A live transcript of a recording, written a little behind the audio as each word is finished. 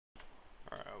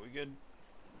We good?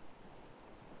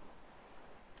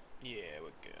 Yeah, we're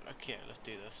good. Okay, let's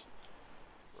do this.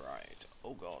 Right.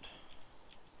 Oh god.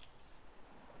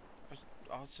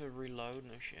 I had to reload,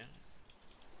 no shit.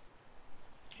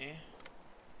 Yeah.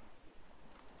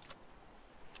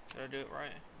 Did I do it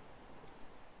right?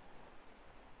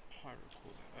 Hard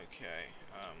recording. Okay.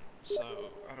 So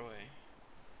how do I?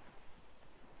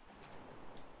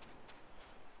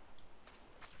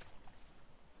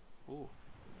 Ooh.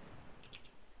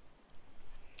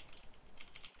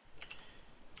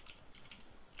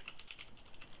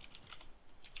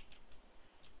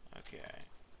 Okay.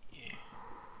 Yeah.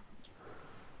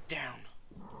 Down.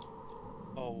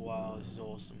 Oh wow, this is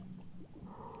awesome.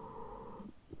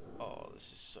 Oh,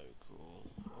 this is so cool.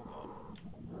 Oh god.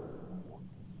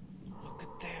 Look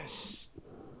at this.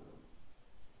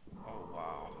 Oh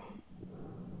wow.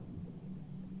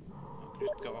 I can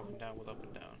just go up and down with up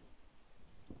and down.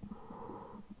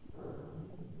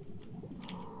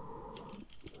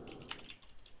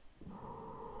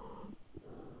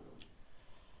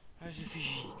 How's a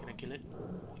fishy? Can I kill it?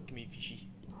 Give me a fishy.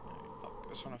 No, fuck. I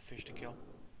just want a fish to kill. Do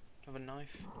I have a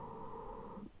knife?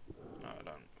 No, I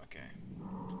don't. Okay.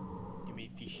 Give me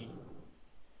a fishy.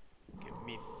 Give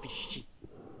me a fishy.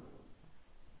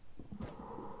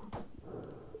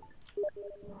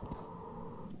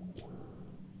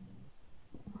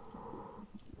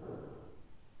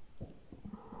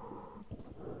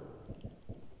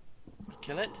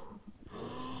 Kill it?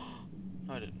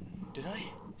 No, I didn't. Did I?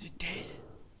 Is it dead?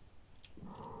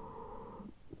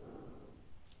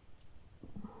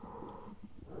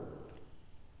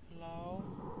 Hello?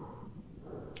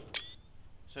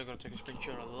 So I gotta take a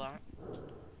screenshot of that.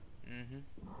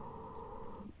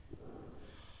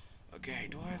 Okay,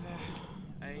 do I have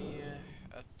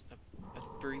a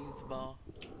breathe bar?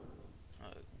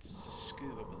 It's a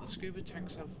scuba, but the scuba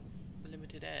tanks have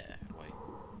limited air. Wait.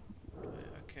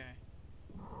 Okay.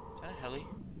 Is that a heli?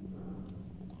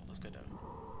 Oh god, let's go down.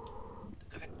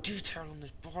 Look at the detail on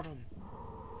this bottom.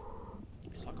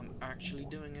 It's like I'm actually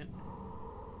doing it.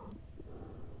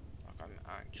 Like I'm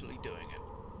actually doing it.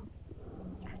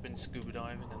 I've been scuba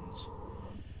diving and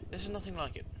this is nothing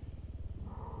like it.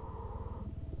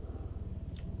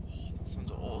 Oh, that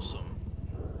sounds awesome.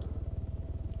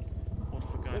 What if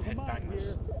we go and headbang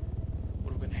this?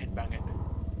 What if we go and headbang it?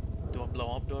 Do I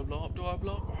blow up? Do I blow up? Do I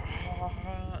blow up?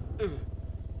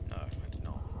 No, I did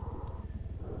not.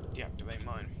 Deactivate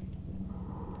mine.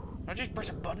 I just press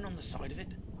a button on the side of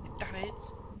it. That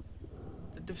is.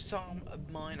 The Dubstar of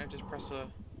mine, I just press a...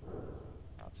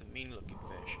 That's a mean looking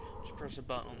fish. Just press a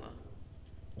button on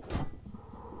the...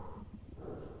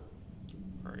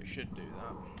 Or it should do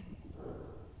that.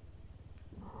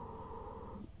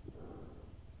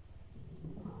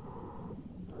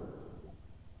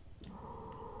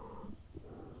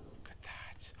 Look at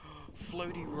that.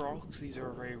 Floaty rocks. These are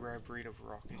a very rare breed of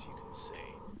rock, as you can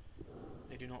see.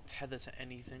 They do not tether to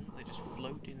anything. They just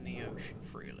float in the ocean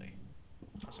freely.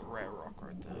 That's a rare rock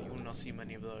right there. You will not see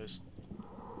many of those.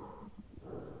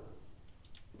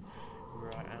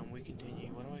 Right, and we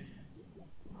continue. What do I...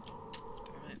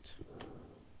 Damn it.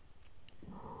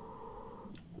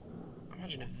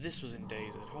 Imagine if this was in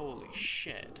Desert. Holy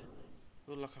shit. It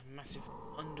would look like a massive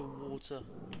underwater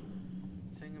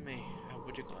thingamy.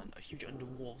 What do you call it? A huge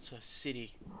underwater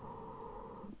city.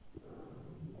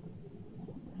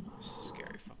 This is a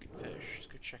scary fucking fish. Let's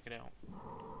go check it out.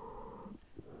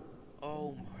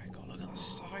 Oh my god, look at the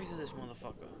size of this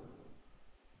motherfucker.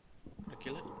 Can I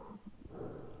kill it?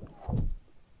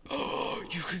 Oh,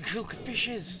 you can kill the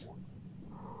fishes!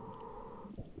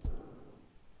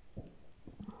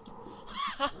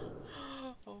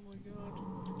 Oh my god.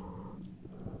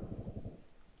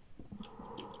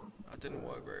 That didn't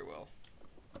work very well.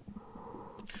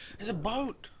 There's a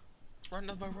boat! Run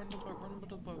the boat, run the boat, run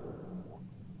the boat.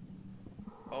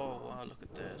 Oh wow, look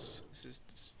at this. This is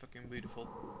fucking beautiful.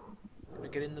 Can I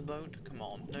get in the boat? Come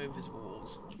on, no invisible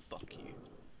walls. Fuck you.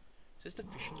 Is this the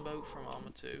fishing boat from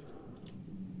Arma 2?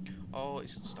 Oh,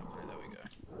 it's stuck on it, there we go.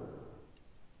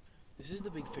 This is the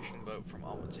big fishing boat from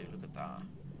Arma 2, look at that.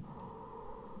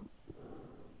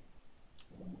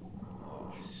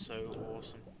 Oh, so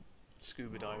awesome.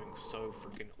 Scuba diving so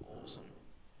freaking awesome.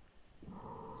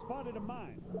 Spotted a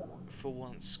mine. For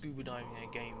once, scuba diving in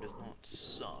a game does not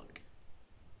suck.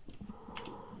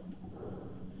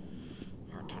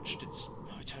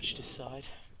 I touched his side.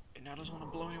 It now doesn't want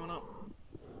to blow anyone up.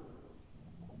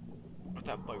 With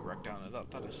that boat wreck down there,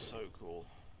 that is so cool.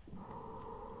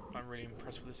 I'm really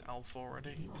impressed with this alpha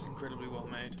already. It's incredibly well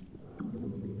made.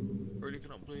 Really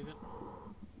cannot believe it.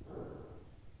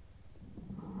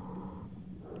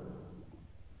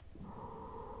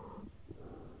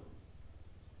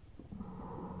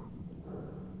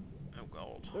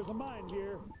 There's a mine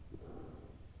here.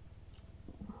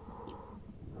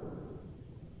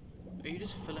 Are you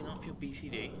just filling up your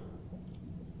BCD?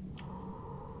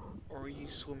 Or are you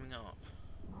swimming up?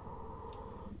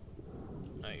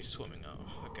 No, you're swimming up.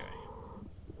 Okay.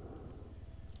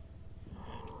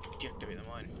 Deactivate the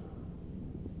mine.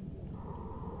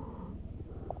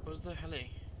 Where's the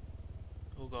heli?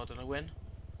 Oh god, did I win?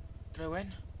 Did I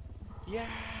win?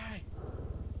 Yay!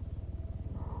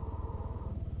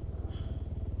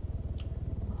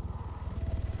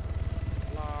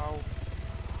 Hello?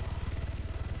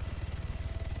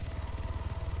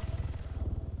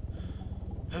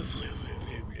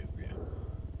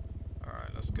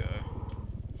 Alright, let's go.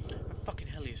 That fucking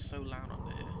heli is so loud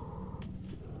under here.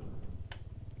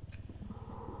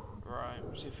 Right,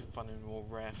 see if we can find any more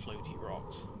rare floaty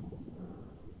rocks.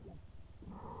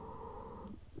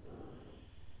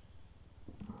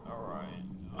 Alright,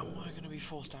 am I going to be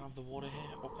forced out of the water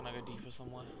here, or can I go deeper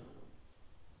somewhere?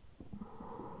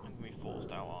 I'm going to be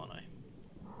forced out, aren't I?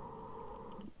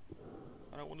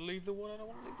 I don't want to leave the water, I don't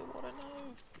want to leave the water,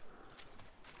 no!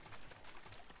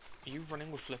 Are you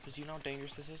running with flippers? Do you know how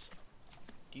dangerous this is?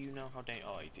 Do you know how dangerous?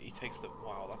 Oh, he takes the...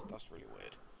 Wow, that's really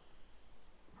weird.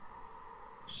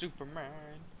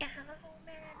 Superman.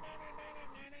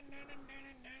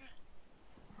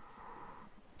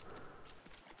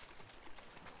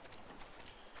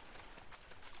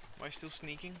 Am I still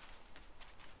sneaking?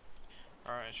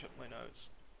 Alright, check my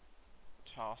notes.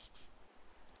 Tasks.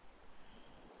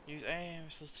 Use AA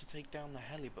missiles to take down the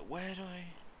heli, but where do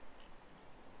I...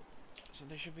 So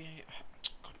there should be a...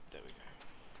 God, there we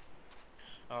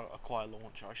go. Acquire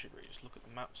launcher. I should really just look at the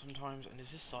map sometimes. And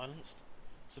is this silenced?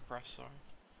 Suppressed, sorry.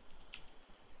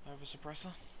 I have a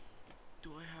suppressor?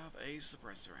 Do I have a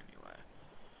suppressor anywhere?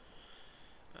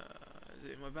 Is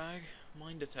it in my bag?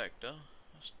 Mine detector.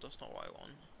 That's not what I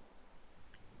want.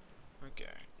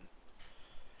 Okay.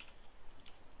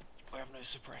 I have no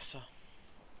suppressor.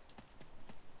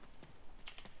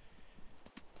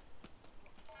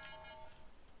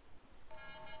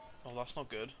 Oh, that's not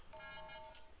good.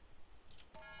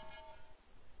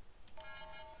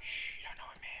 Shh, you don't know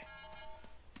I'm here.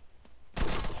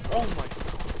 Oh my...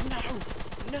 No!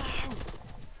 No!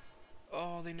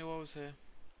 Oh, they knew I was here.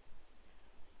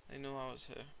 They knew I was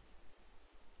here.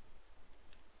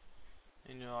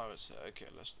 They knew I was here. Okay,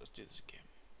 let's do this again.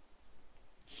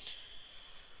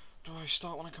 Do I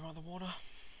start when I come out of the water?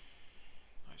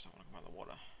 Do I start when I come out of the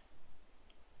water?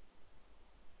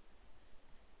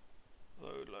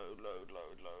 Load, load, load,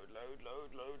 load, load, load,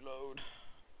 load, load, load.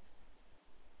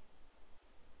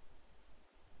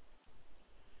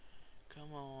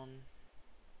 Come on.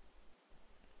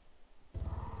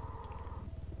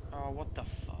 Oh, what the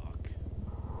fuck?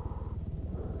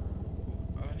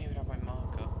 I don't even have my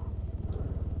marker.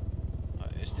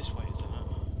 It's this way, isn't it?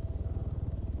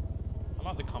 I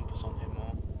like the compass on here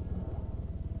more.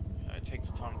 It takes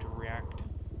the time to react.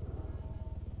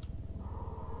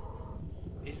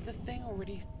 Is the thing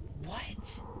already...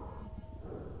 What?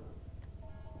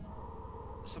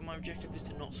 So my objective is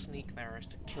to not sneak there, is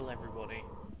to kill everybody.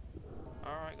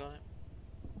 Alright, got it.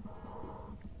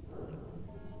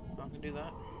 I can do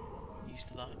that. Used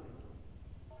to that.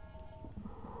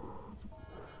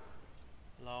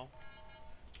 Hello?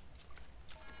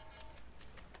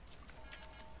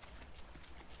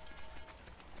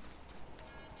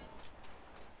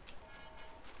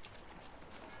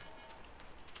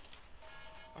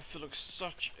 I feel like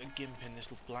such a gimp in this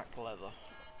black leather.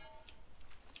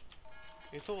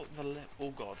 You thought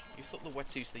oh god, you thought the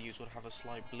wetsuits they use would have a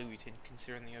slight bluey tint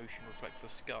considering the ocean reflects the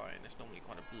sky and it's normally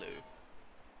quite a blue.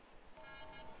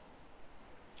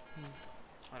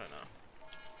 I don't know.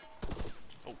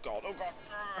 Oh god, oh god!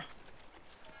 Arrgh.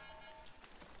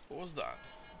 What was that?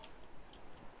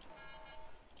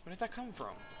 Where did that come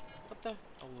from? What the?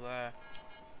 Oh, there.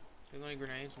 You got any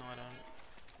grenades? No, I don't.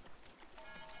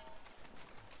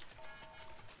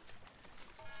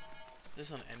 Is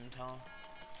this an MTAR?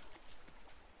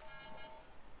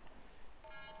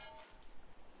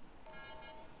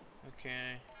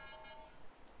 Okay.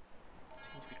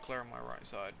 Seems to be clear on my right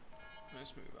side.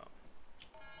 Let's move up.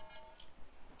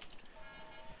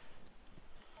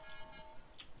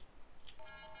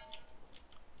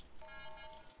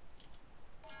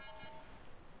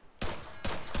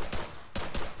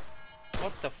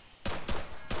 What the f...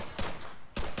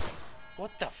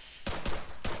 What the f...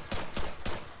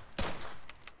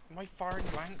 Am I firing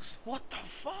blanks? What the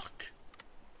fuck?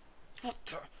 What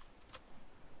the...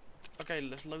 Okay,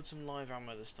 let's load some live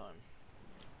ammo this time.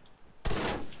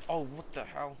 Oh, what the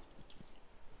hell?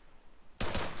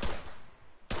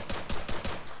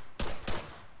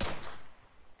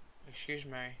 Excuse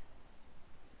me.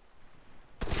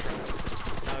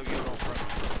 you don't run.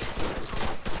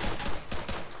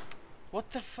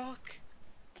 What the fuck?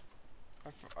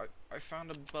 I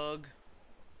found a bug.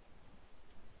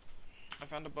 I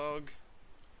found a bug.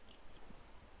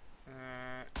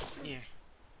 Yeah.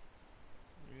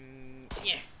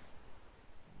 Yeah.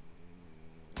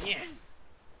 Yeah.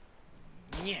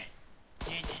 Yeah.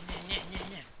 Yeah, yeah, yeah, yeah, yeah,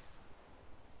 yeah.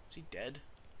 Is he dead?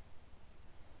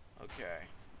 Okay.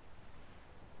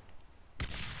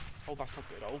 Oh, that's not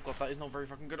good. Oh god, that is not very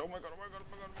fucking good. Oh my god, oh my god, oh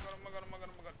my god, oh my god, oh my god, oh my god,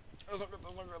 oh my god. That's not good,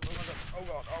 that's not good, that's not good. Oh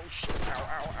god, oh shit. Ow,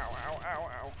 ow, ow, ow, ow,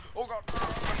 ow. Oh god.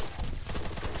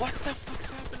 What the fuck's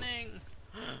happening?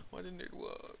 Why didn't it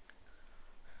work?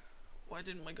 Why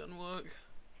didn't my gun work?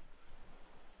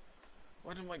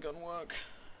 Why didn't my gun work?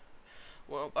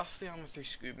 Well, that's the Arma III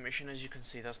Scuba mission. As you can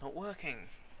see, that's not working.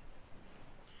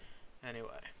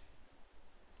 Anyway.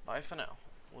 Bye for now.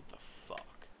 What the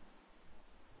fuck?